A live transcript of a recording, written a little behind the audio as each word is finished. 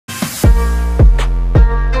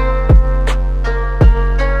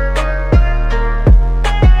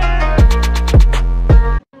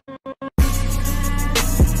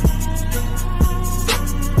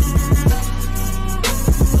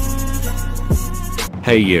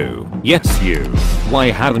Hey you, yes you,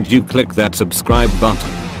 why haven't you clicked that subscribe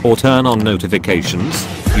button or turn on notifications?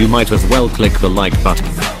 You might as well click the like button.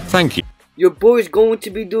 Thank you. Your boy's going to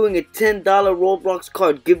be doing a $10 Roblox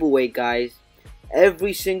card giveaway, guys,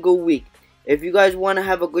 every single week. If you guys want to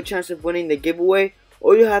have a good chance of winning the giveaway,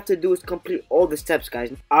 all you have to do is complete all the steps,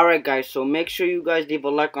 guys. Alright guys, so make sure you guys leave a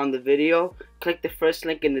like on the video. Click the first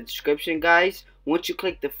link in the description, guys. Once you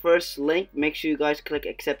click the first link, make sure you guys click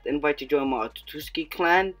accept invite to join my Tutuski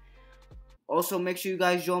clan. Also, make sure you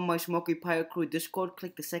guys join my Smoky Pirate Crew Discord.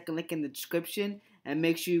 Click the second link in the description and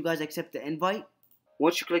make sure you guys accept the invite.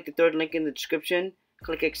 Once you click the third link in the description,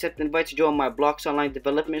 click accept invite to join my Blocks online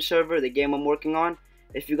development server, the game I'm working on.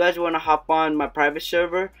 If you guys want to hop on my private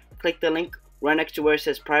server, click the link right next to where it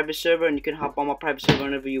says private server and you can hop on my private server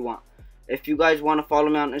whenever you want. If you guys want to follow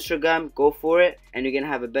me on Instagram, go for it, and you're going to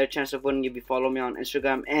have a better chance of winning if you follow me on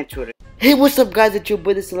Instagram and Twitter. Hey, what's up guys, it's your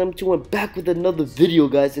boy Slim2 and back with another video,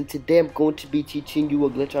 guys, and today I'm going to be teaching you a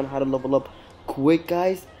glitch on how to level up quick,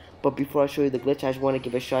 guys. But before I show you the glitch, I just want to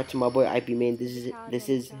give a shout out to my boy IB Main. This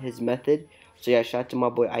is his method. So yeah, shout out to my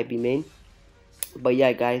boy IB Main. But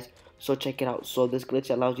yeah guys, so check it out. So this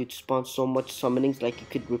glitch allows you to spawn so much summonings, like you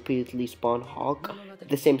could repeatedly spawn Hawk,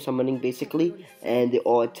 the same summoning basically, and they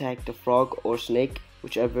all attack the frog or snake,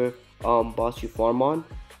 whichever boss you farm on,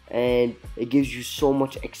 and it gives you so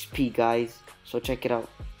much XP, guys. So check it out.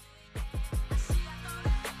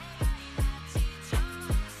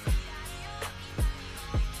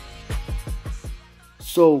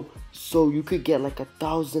 So you could get like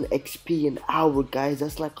 1,000 XP an hour, guys.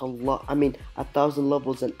 That's like a lot. I mean, 1,000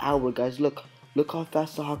 levels an hour, guys. Look how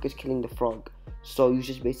fast the Hawk is killing the frog. So you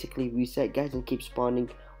just basically reset, guys, and keep spawning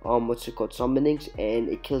what's it called, summonings, and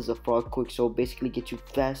it kills the frog quick. So basically get you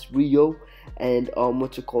fast RYO and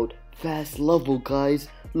what's it called, fast level, guys.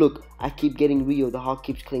 Look, I keep getting RYO, the Hawk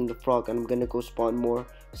keeps killing the frog, and I'm gonna go spawn more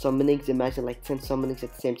summonings. Imagine like 10 summonings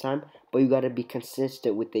at the same time, but you gotta be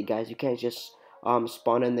consistent with it, guys. You can't just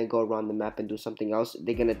spawn and then go around the map and do something else.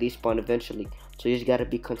 They're gonna despawn eventually, so you just gotta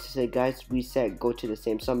be consistent, guys. Reset, go to the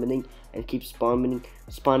same summoning, and keep spawning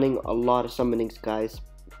a lot of summonings, guys.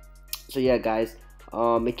 So yeah guys,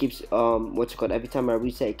 it keeps what's it called, every time I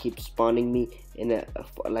reset it keeps spawning me in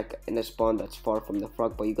a spawn that's far from the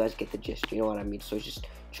frog, but you guys get the gist, you know what I mean. So just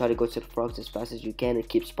try to go to the frogs as fast as you can and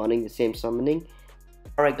keep spawning the same summoning.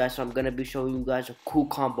 Alright guys, so I'm gonna be showing you guys a cool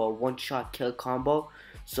combo, one-shot kill combo.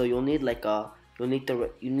 So you'll need like you'll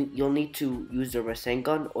need to use the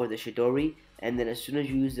Rasengan or the Chidori, and then as soon as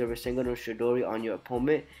you use the Rasengan or Chidori on your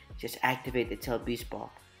opponent, just activate the Tail Beast Bomb,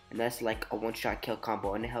 and that's like a one-shot kill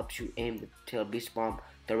combo, and it helps you aim the Tail Beast Bomb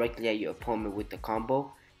directly at your opponent with the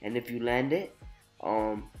combo. And if you land it,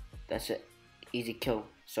 that's an easy kill.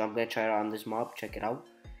 So I'm gonna try it on this mob. Check it out.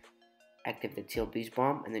 Activate the Tail Beast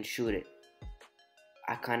Bomb and then shoot it.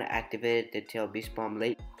 I kind of activated the Tail Beast Bomb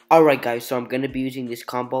late. Alright guys, so I'm gonna be using this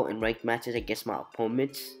combo in ranked matches against my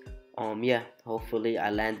opponents. Yeah, hopefully I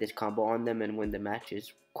land this combo on them and win the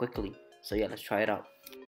matches quickly. So yeah, let's try it out.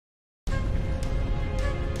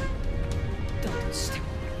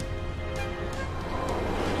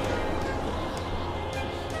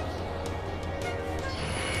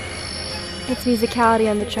 It's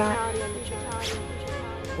musicality on the track.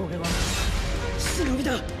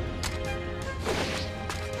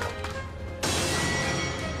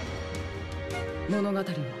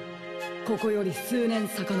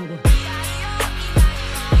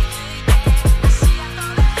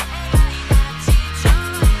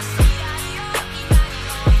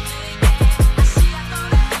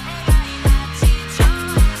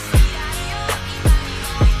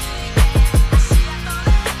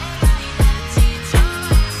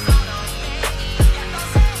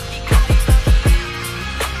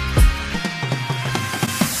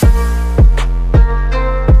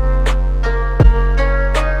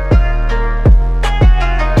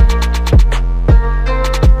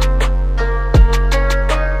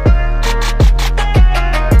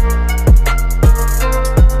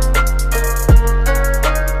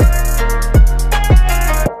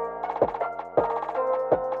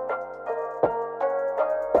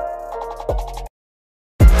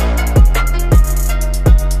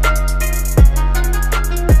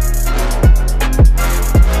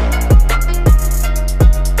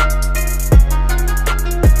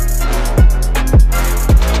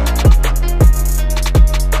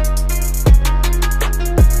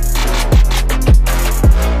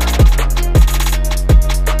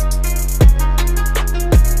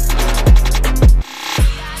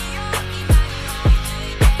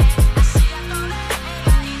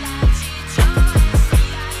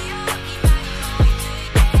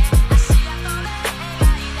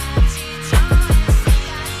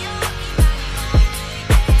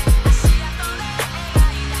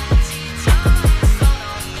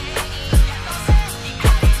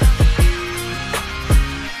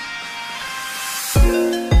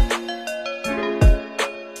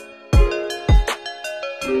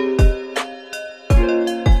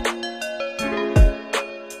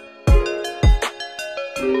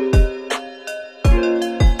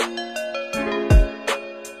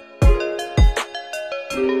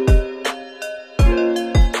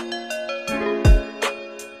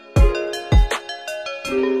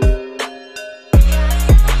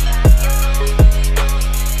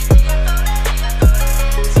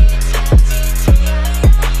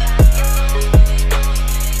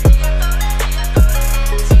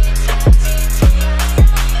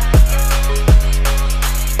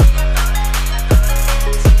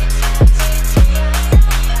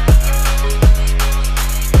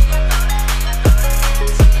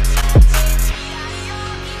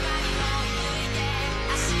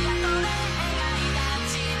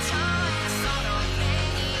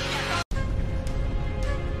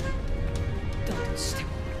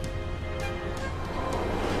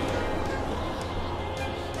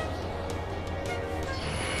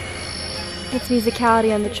 Let's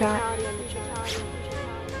musicality on the track.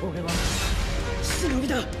 俺は忍び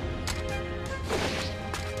だ。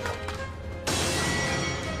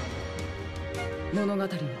物語は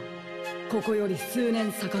ここより数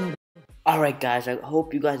年遡る。 Alright guys, I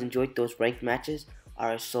hope you guys enjoyed those ranked matches.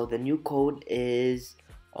 Alright, so the new code is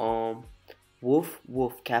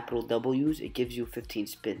WoofWoof, capital W's. It gives you 15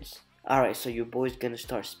 spins. Alright, so your boy's gonna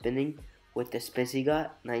start spinning with the spins he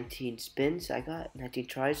got. 19 spins I got, 19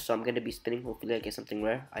 tries, so I'm gonna be spinning. Hopefully I get something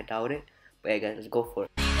rare. I doubt it, but yeah guys, let's go for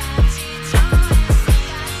it.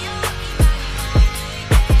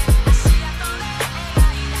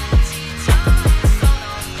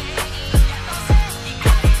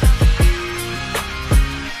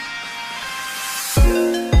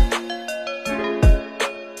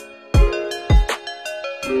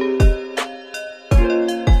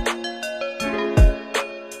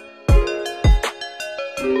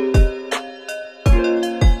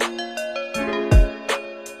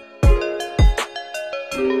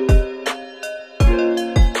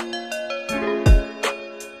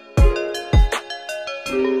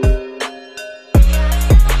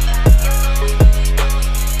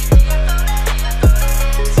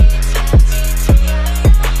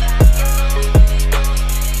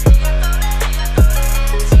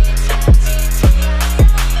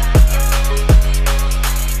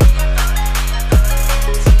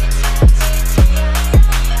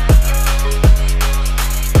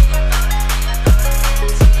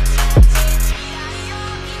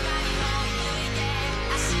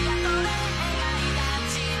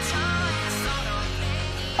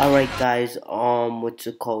 Alright guys, what's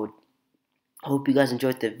the code? Hope you guys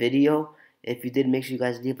enjoyed the video. If you did, make sure you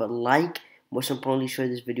guys leave a like. Most importantly, share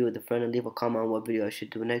this video with a friend and leave a comment on what video I should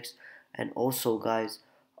do next. And also guys,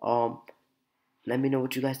 let me know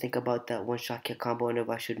what you guys think about that one-shot kill combo, and if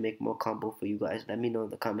I should make more combo for you guys. Let me know in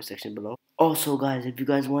the comment section below. Also guys, if you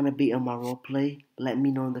guys want to be in my roleplay, let me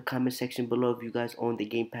know in the comment section below if you guys own the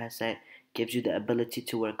Game Pass that gives you the ability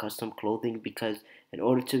to wear custom clothing, because in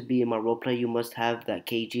order to be in my roleplay you must have that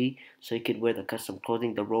KG so you could wear the custom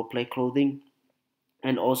clothing, the roleplay clothing.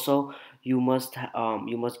 And also you must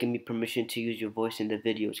give me permission to use your voice in the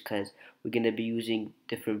videos, because we're gonna be using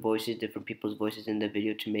different voices, different people's voices in the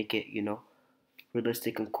video to make it, you know,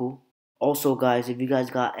 realistic and cool. Also guys, if you guys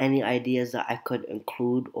got any ideas that I could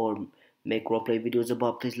include or make roleplay videos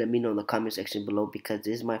about, please let me know in the comment section below, because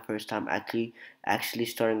this is my first time actually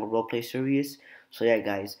starting a roleplay series. So yeah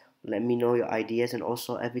guys, let me know your ideas. And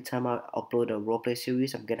also every time I upload a roleplay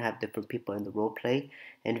series, I'm gonna have different people in the roleplay.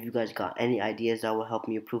 And if you guys got any ideas that will help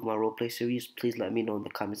me improve my roleplay series, please let me know in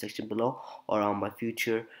the comment section below, or on my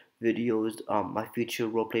future videos, my future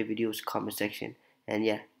roleplay videos comment section. And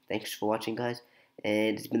yeah, thanks for watching guys,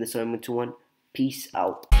 and it's been the 721. Peace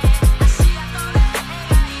out.